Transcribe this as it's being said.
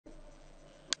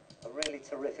a really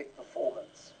terrific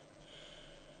performance.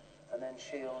 And then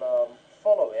she'll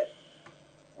follow it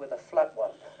with a flat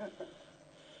one.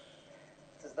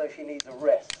 It's as though she needs a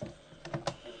rest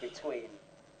in between.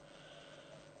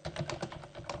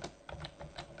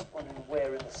 Wondering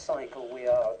where in the cycle we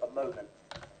are at the moment.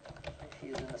 She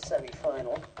is in the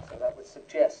semi-final, so that would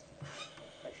suggest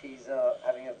that she's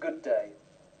having a good day.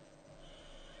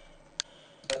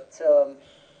 But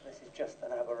this is just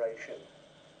an aberration.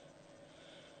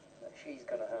 That she's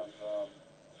going to have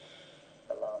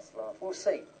the last laugh. We'll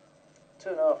see.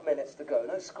 2.5 minutes to go.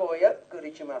 No score yet. Good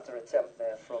MUNKHBAATAR attempt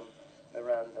there from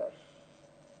Miranda.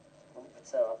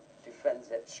 MUNKHBAATAR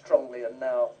defends it strongly and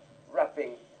now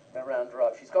wrapping Miranda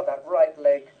up. She's got that right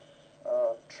leg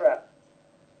trap.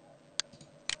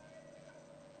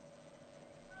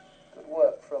 Good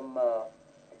work from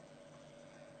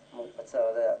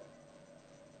MUNKHBAATAR there.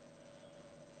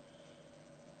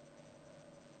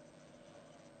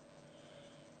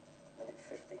 Minute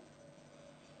 50.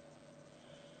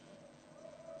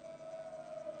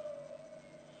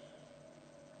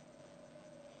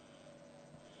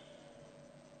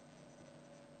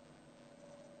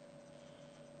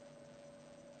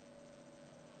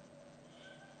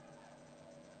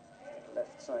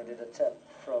 Left-sided attempt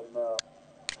from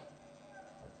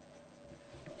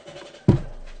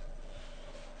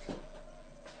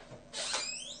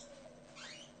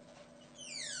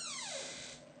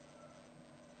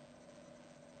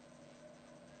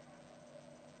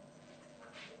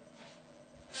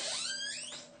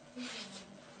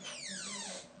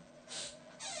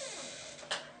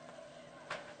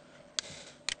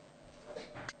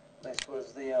this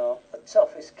was the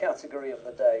toughest category of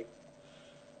the day.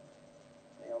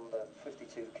 The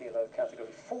 52 kilo category.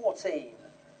 14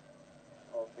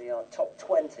 of the top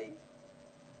 20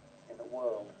 in the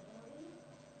world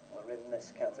are in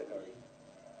this category.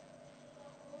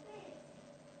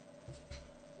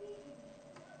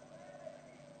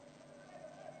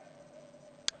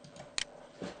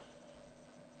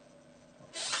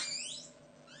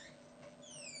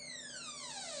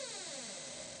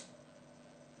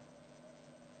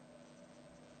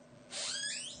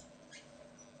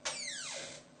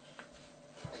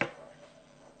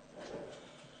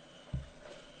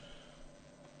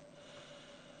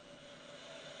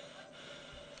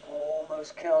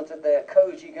 Almost counted there.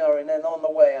 Koji and then on the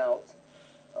way out.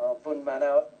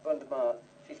 Bundma.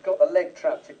 She's got the leg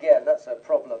trapped again. That's her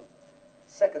problem.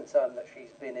 Second time that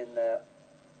she's been in there.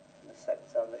 And the second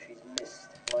time that she's missed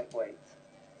lightweight.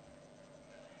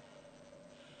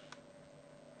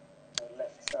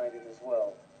 Left-sided as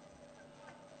well.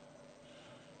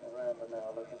 Miranda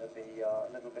now looking to be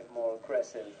a little bit more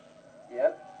aggressive.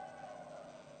 Yeah.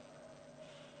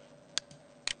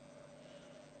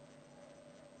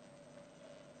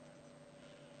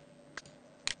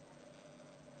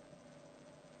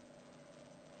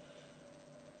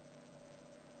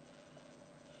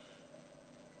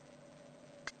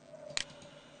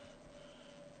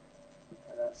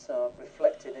 That's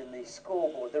reflected in the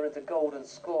scoreboard. There is a golden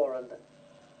score and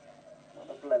not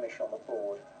a blemish on the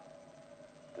board.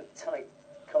 Good tight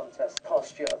contest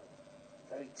posture.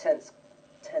 Very tense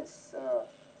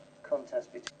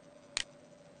contest between.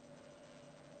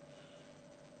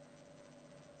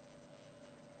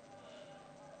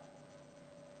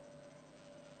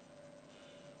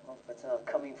 MUNKHBAATAR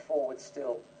coming forward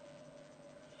still.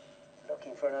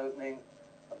 Looking for an opening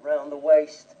around the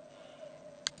waist.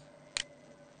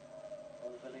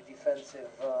 Overly defensive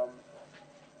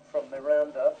from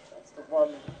Miranda. That's the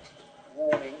one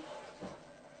warning.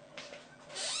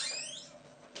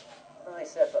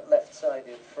 Nice effort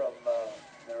left-sided from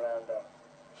Miranda.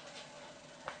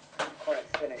 Couldn't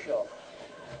quite finish off.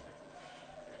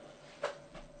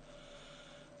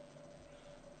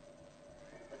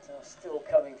 But still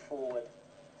coming forward.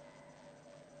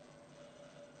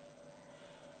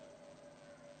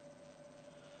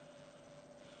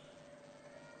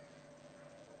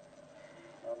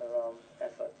 Another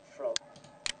effort from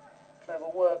clever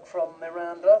work from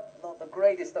Miranda. Not the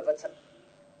greatest of attacks.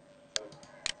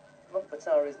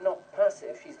 MUNKHBAATAR is not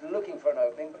passive. She's looking for an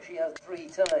opening, but she has 3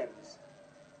 times.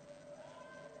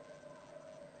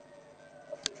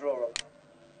 Off the draw up.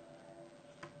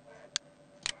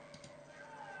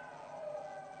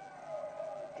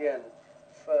 Again,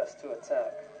 first to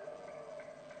attack.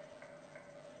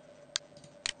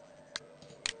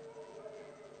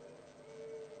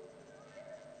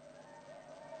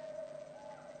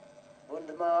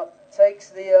 Bundma takes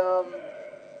the